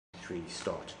century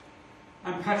start.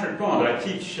 I'm Patrick Bond. I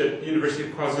teach at the University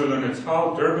of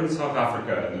KwaZulu-Natal, Durban, South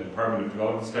Africa. In the Department of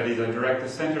Development Studies, I direct the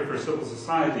Center for Civil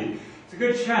Society. It's a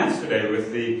good chance today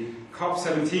with the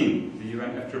COP17, the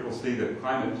UNFCCC, the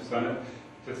Climate Summit,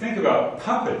 to think about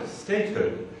puppet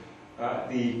statehood.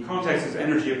 The context is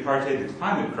energy apartheid, the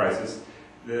climate crisis.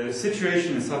 The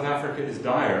situation in South Africa is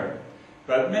dire,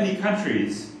 but many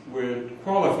countries would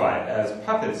qualify as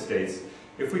puppet states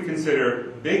if we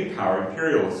consider big power,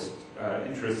 imperialist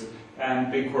interests,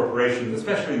 and big corporations,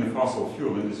 especially in the fossil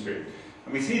fuel industry.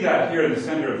 And we see that here in the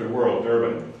center of the world,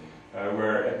 Durban,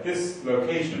 where at this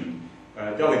location,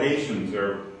 delegations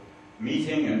are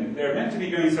meeting, and they're meant to be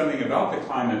doing something about the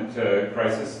climate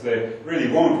crisis. They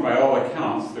really won't, by all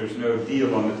accounts. There's no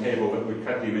deal on the table that would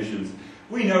cut the emissions.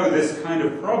 We know this kind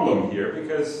of problem here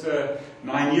because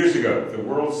 9 years ago, the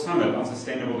World Summit on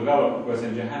Sustainable Development was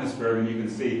in Johannesburg, and you can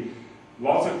see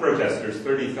lots of protesters,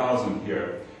 30,000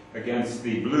 here, against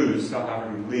the Blues, South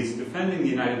African police, defending the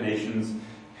United Nations,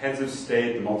 heads of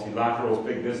state, the multilaterals,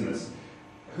 big business,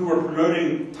 who were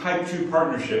promoting Type 2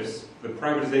 partnerships, the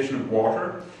privatization of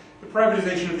water, the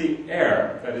privatization of the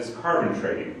air, that is carbon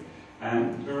trading.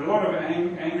 And there were a lot of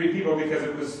angry people because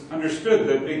it was understood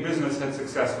that big business had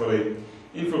successfully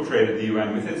infiltrated the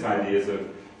UN with its ideas of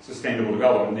sustainable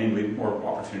development, namely more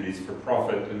opportunities for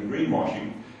profit and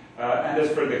greenwashing. And as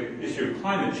for the issue of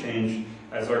climate change,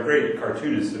 as our great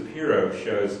cartoonist Sapiro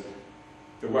shows,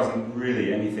 there wasn't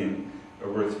really anything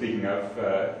worth speaking of,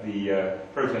 the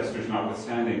protesters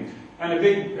notwithstanding. And a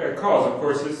big cause, of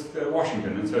course, is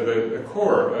Washington. And so the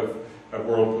core of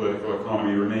world political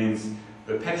economy remains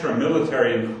the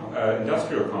petro-military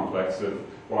industrial complex of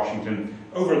Washington,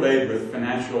 overlaid with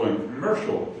financial and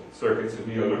commercial circuits of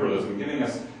neoliberalism, giving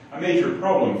us a major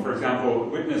problem. For example,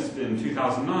 witnessed in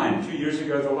 2009, 2 years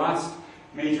ago, the last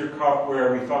major COP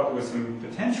where we thought there was some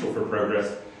potential for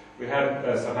progress. We had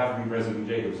South African President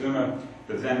Jacob Zuma,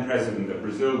 the then President of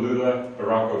Brazil, Lula,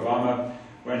 Barack Obama,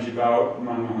 Wen Jiabao,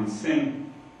 Manmohan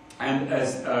Singh, and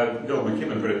as Bill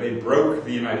McKibben put it, they broke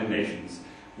the United Nations,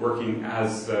 working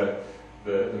as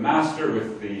the master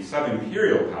with the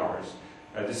sub-imperial powers,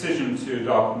 a decision to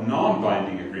adopt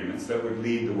non-binding agreements that would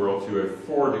lead the world to a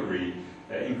 4-degree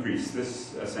increase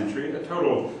this century, a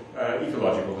total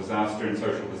ecological disaster and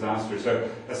social disaster. So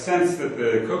a sense that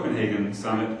the Copenhagen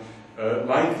summit,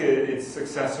 like its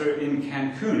successor in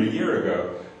Cancun a year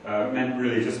ago, meant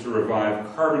really just to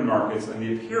revive carbon markets and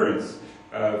the appearance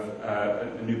of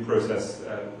a new process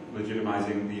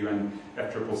legitimizing the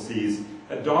UNFCCC's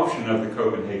adoption of the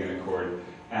Copenhagen Accord.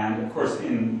 And of course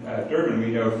in Durban we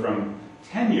know from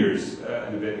 10 years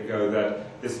and a bit ago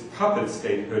that this puppet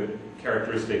statehood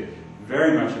characteristic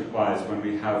very much applies when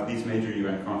we have these major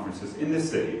UN conferences in this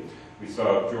city. We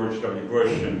saw George W.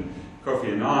 Bush and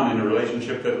Kofi Annan in a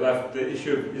relationship that left the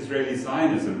issue of Israeli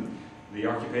Zionism, the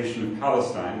occupation of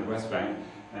Palestine, the West Bank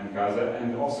and Gaza,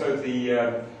 and also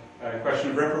the question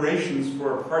of reparations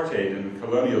for apartheid and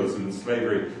colonialism and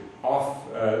slavery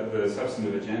off the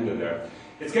substantive agenda there.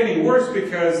 It's getting worse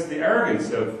because the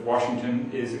arrogance of Washington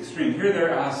is extreme. Here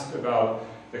they're asked about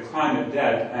the climate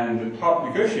debt, and the top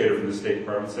negotiator from the State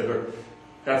Department said, look,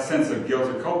 that sense of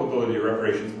guilt or culpability of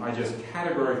reparations, I just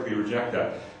categorically reject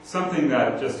that. Something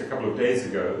that just a couple of days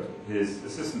ago, his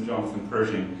assistant Jonathan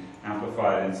Pershing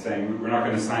amplified in saying, we're not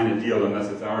going to sign a deal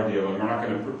unless it's our deal, and we're not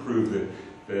going to approve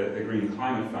the Green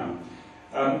Climate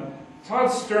Fund. Todd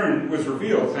Stern was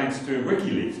revealed thanks to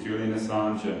WikiLeaks, Julian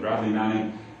Assange and Bradley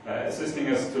Manning, assisting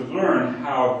us to learn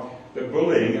how the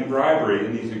bullying and bribery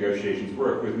in these negotiations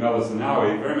work, with Meles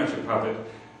Zenawi very much a puppet,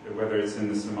 whether it's in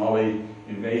the Somali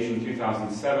invasion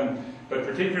 2007, but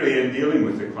particularly in dealing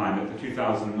with the climate, the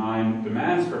 2009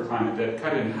 demands for climate debt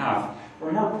cut in half,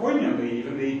 or more poignantly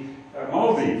even the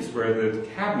Maldives, where the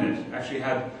cabinet actually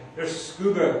had their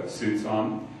scuba suits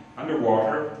on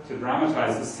underwater to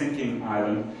dramatize the sinking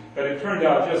island, but it turned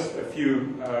out just a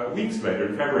few weeks later,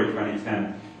 in February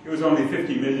 2010, it was only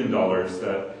 $50 million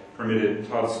that permitted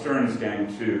Todd Stern's gang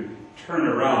to turn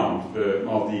around the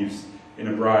Maldives in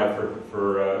a bribe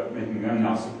for making them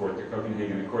now support the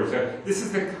Copenhagen Accord. So this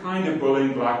is the kind of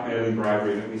bullying, blackmailing,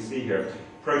 bribery that we see here.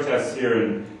 Protests here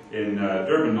in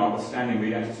Durban notwithstanding,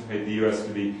 we anticipate the US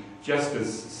to be just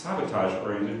as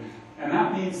sabotage-oriented. And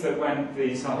that means that when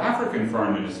the South African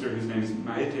foreign minister, whose name is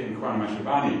Maite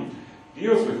Nkoana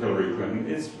deals with Hillary Clinton,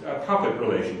 it's a puppet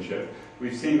relationship.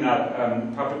 We've seen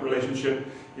that puppet relationship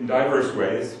in diverse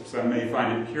ways. Some may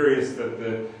find it curious that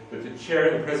the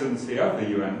chair, the presidency of the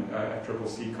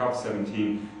UNFCCC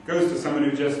COP17 goes to someone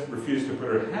who just refused to put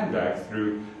her handbag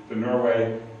through the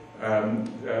Norway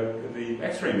the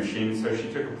X-ray machine, so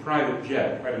she took a private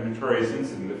jet, quite a notorious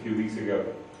incident a few weeks ago.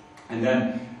 And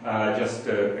then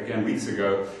again weeks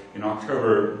ago in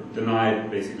October,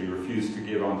 basically refused to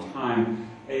give on time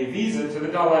a visa to the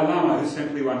Dalai Lama, who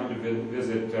simply wanted to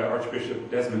visit Archbishop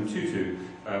Desmond Tutu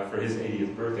for his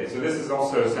 80th birthday. So this is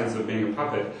also a sense of being a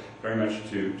puppet, very much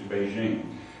to Beijing.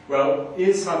 Well,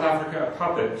 is South Africa a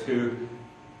puppet to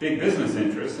big business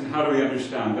interests, and how do we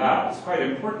understand that? It's quite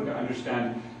important to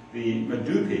understand the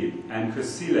Medupi and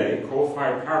Kusile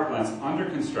coal-fired power plants under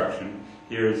construction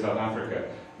here in South Africa.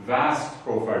 Vast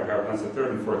coal-fired power plants, the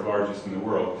third and fourth largest in the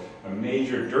world, a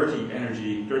major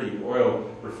dirty oil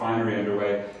refinery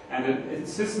underway, and an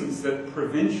insistence that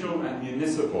provincial and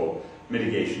municipal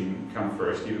mitigation come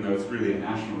first, even though it's really a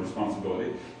national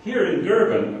responsibility. Here in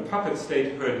Durban, a puppet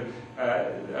statehood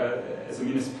as a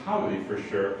municipality for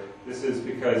sure. This is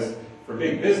because for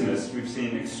big business, we've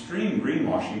seen extreme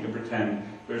greenwashing to pretend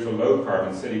there's a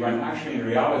low-carbon city, when actually in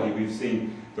reality we've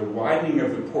seen the widening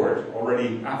of the port,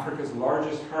 already Africa's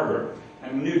largest harbour,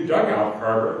 and a new dugout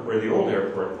harbour, where the old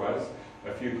airport was,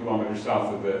 a few kilometres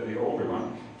south of the older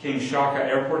one. King Shaka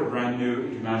Airport, a brand new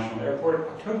international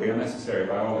airport, totally unnecessary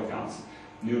by all accounts.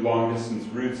 New long-distance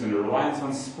routes and a reliance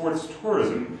on sports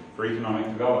tourism for economic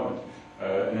development.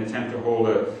 An attempt to hold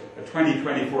a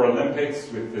 2024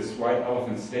 Olympics with this White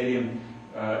Elephant Stadium,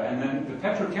 and then the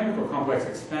petrochemical complex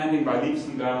expanding by leaps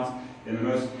and bounds in the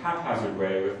most haphazard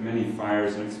way, with many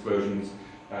fires and explosions,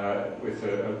 with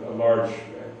a large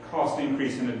cost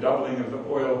increase and a doubling of the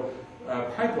oil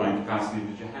pipeline capacity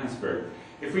to Johannesburg.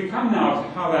 If we come now to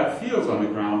how that feels on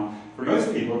the ground, for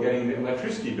most people getting the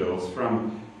electricity bills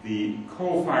from the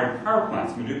coal-fired power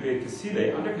plants, Medupi and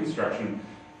Kusile, under construction,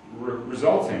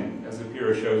 resulting, as the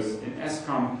Bureau shows, in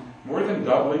Eskom more than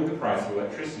doubling the price of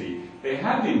electricity. They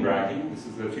had been bragging, this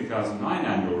is the 2009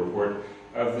 annual report,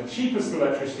 of the cheapest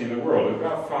electricity in the world,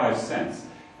 about 5 cents.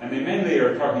 And they mainly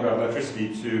are talking about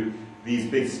electricity to these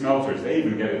big smelters. They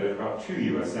even get it at about 2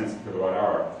 US cents per kilowatt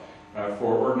hour.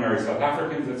 For ordinary South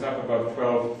Africans, it's up above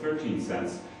 12 to 13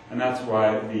 cents. And that's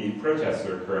why the protests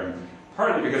are occurring.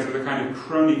 Partly because of the kind of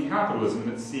crony capitalism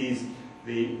that sees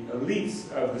the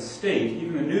elites of the state,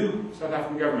 even the new South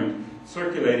African government,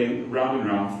 circulating round and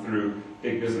round through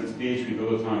big business. BHP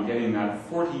Billiton getting that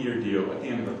 40-year deal at the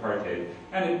end of apartheid,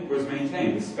 and it was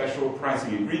maintained with special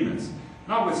pricing agreements,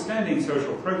 notwithstanding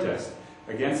social protest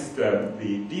against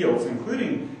the deals,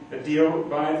 including a deal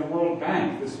by the World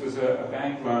Bank. This was a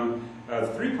bank loan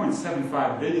of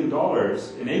 $3.75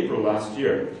 billion in April last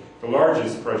year, the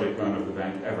largest project loan of the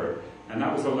bank ever. And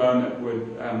that was a loan that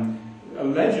would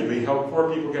allegedly help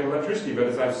poor people get electricity, but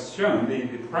as I've shown,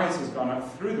 the price has gone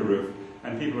up through the roof,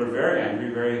 and people are very angry,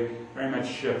 very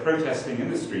much protesting in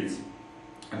the streets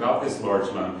about this large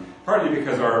loan, partly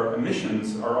because our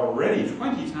emissions are already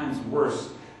 20 times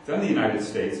worse than the United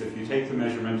States if you take the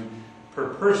measurement per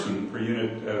person per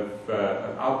unit of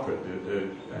output, the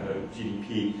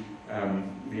GDP,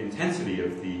 the intensity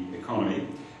of the economy,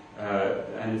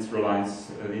 and its reliance,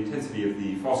 the intensity of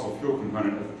the fossil fuel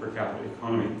component of the per capita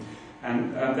economy.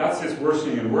 And that's just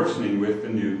worsening and worsening with the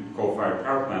new coal-fired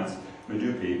power plants,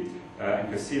 Medupi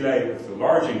and Kusile, with the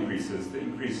large increases, the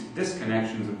increased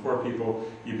disconnections of poor people,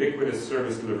 ubiquitous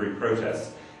service delivery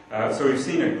protests. So we've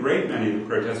seen a great many of the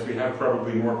protests. We have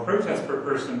probably more protests per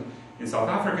person in South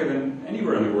Africa than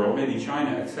anywhere in the world, maybe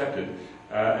China excepted.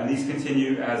 And these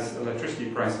continue as electricity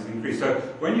prices increase. So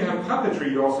when you have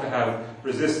puppetry, you also have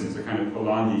resistance, a kind of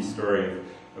Polanyi story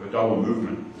of a double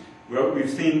movement. Well, we've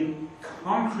seen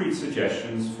concrete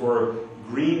suggestions for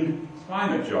green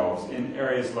climate jobs in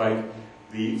areas like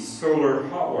the solar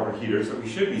hot water heaters that we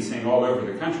should be seeing all over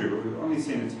the country, but we've only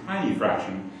seen a tiny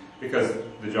fraction because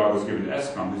the job was given to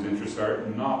Eskom, whose interests are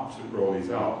not to roll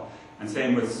these out. And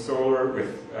same with solar,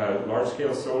 with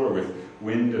large-scale solar, with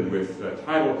wind and with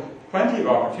tidal. Plenty of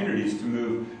opportunities to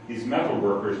move these metal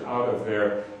workers out of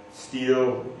their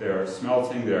steel, their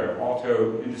smelting, their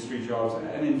auto industry jobs,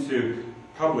 and into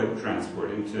public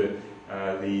transport, into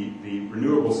the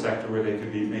renewable sector where they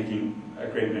could be making a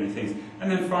great many things.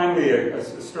 And then finally, a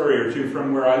story or two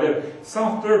from where I live.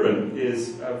 South Durban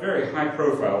is very high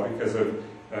profile because of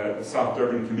the South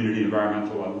Durban Community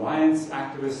Environmental Alliance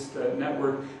activist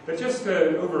network. But just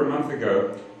over a month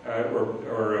ago,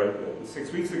 or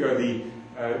 6 weeks ago, the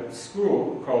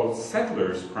school called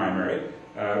Settlers Primary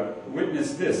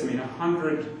witnessed this. I mean,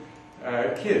 100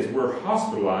 kids were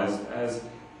hospitalized as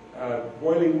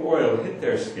boiling oil hit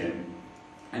their skin,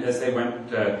 and as they went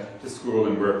to school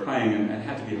and were playing and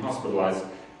had to be hospitalized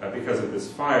because of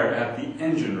this fire at the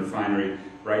engine refinery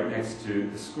right next to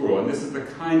the school. And this is the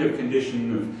kind of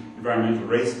condition of environmental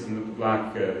racism that the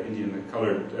black, Indian, the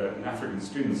colored, and African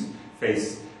students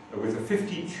face with a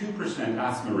 52%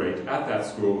 asthma rate at that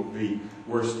school, the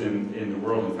worst in the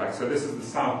world, in fact. So this is the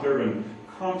South Durban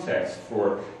context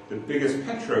for the biggest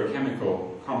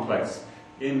petrochemical complex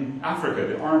in Africa,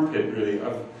 the armpit, really,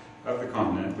 of the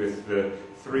continent, with the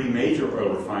 3 major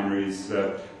oil refineries,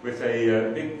 with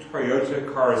a big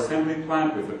Toyota car assembly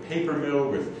plant, with a paper mill,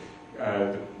 with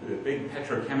the big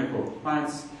petrochemical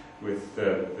plants, with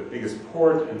the biggest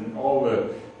port, and all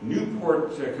the new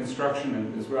port construction,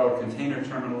 and as well container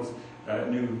terminals,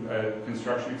 new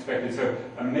construction expected. So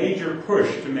a major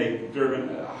push to make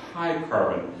Durban a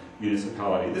high-carbon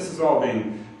municipality. This is all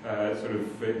being sort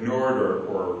of ignored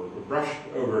or brushed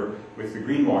over with the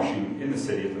greenwashing in the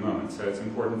city at the moment. So it's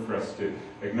important for us to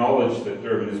acknowledge that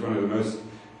Durban is one of the most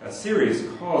serious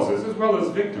causes, as well as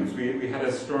victims. We had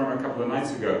a storm a couple of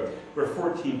nights ago where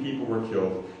 14 people were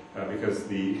killed because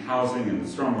the housing and the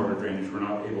stormwater drainage were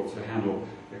not able to handle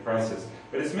the crisis.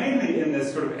 But it's mainly in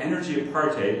this sort of energy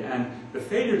apartheid and the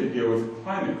failure to deal with the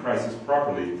climate crisis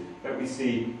properly that we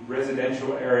see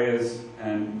residential areas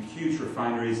and huge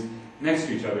refineries next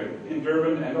to each other in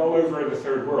Durban and all over the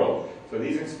third world. So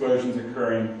these explosions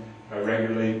occurring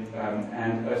regularly,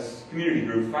 and a community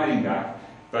group fighting back,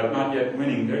 but not yet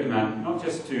winning their demand, not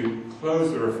just to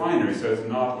close the refinery so it's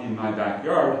not in my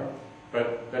backyard,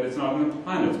 but that it's not in the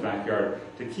planet's backyard,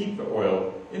 to keep the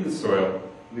oil in the soil,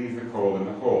 leave the coal in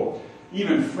the hole.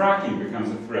 Even fracking becomes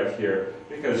a threat here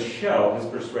because Shell has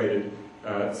persuaded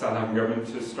the South African government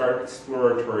to start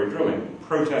exploratory drilling.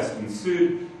 Protest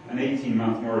ensued. An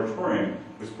 18-month moratorium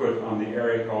was put on the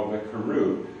area called the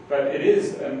Karoo. But it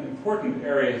is an important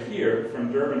area here from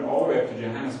Durban all the way up to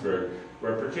Johannesburg,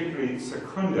 where particularly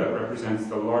Secunda represents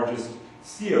the largest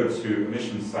CO2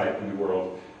 emission site in the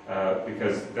world,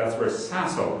 because that's where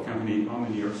Sasol, a company on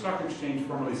the New York Stock Exchange,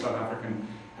 formerly South African,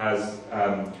 has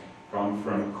gone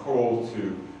from coal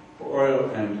to oil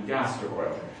and gas to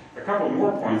oil. A couple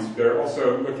more points. They're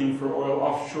also looking for oil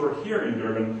offshore here in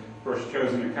Durban. Of course,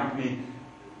 chosen a company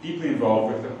deeply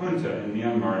involved with the junta in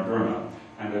Myanmar and Burma,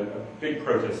 and a big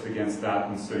protest against that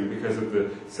ensuing because of the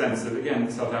sense that,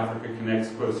 again, South Africa connects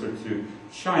closer to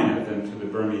China than to the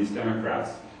Burmese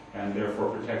Democrats, and therefore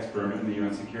protects Burma in the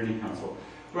UN Security Council.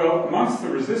 Well, amongst the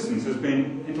resistance has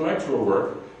been intellectual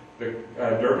work. The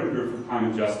Durban Group for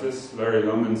Climate Justice, Larry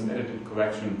Lohman's edited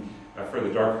collection for the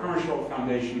Dark Hammarskjöld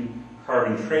Foundation,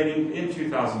 Carbon Trading in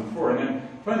 2004, and then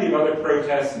plenty of other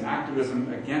protests and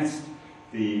activism against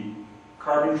the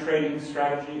carbon trading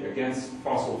strategy, against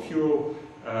fossil fuel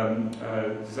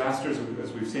disasters,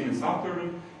 as we've seen in South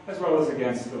Durban, as well as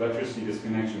against electricity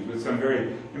disconnections, with some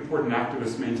very important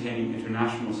activists maintaining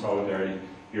international solidarity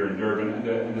here in Durban,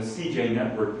 and a CJ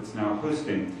network that's now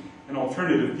hosting an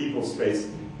alternative people space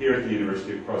here at the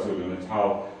University of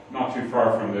KwaZulu-Natal, not too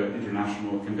far from the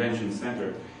International Convention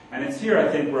Center. And it's here, I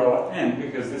think, where I'll end,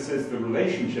 because this is the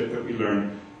relationship that we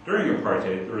learned during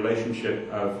apartheid, the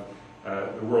relationship of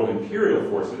the world imperial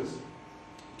forces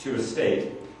to a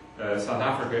state, South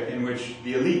Africa, in which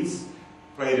the elites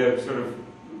played a sort of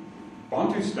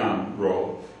Bantustan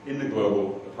role in the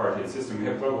global apartheid system. We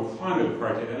have global climate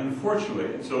apartheid, and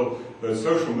unfortunately, until those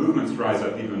social movements rise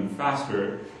up even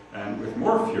faster and with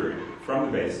more fury from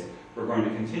the base, we're going to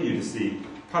continue to see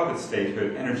puppet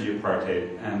statehood, energy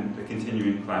apartheid, and the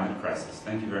continuing climate crisis.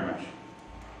 Thank you very much.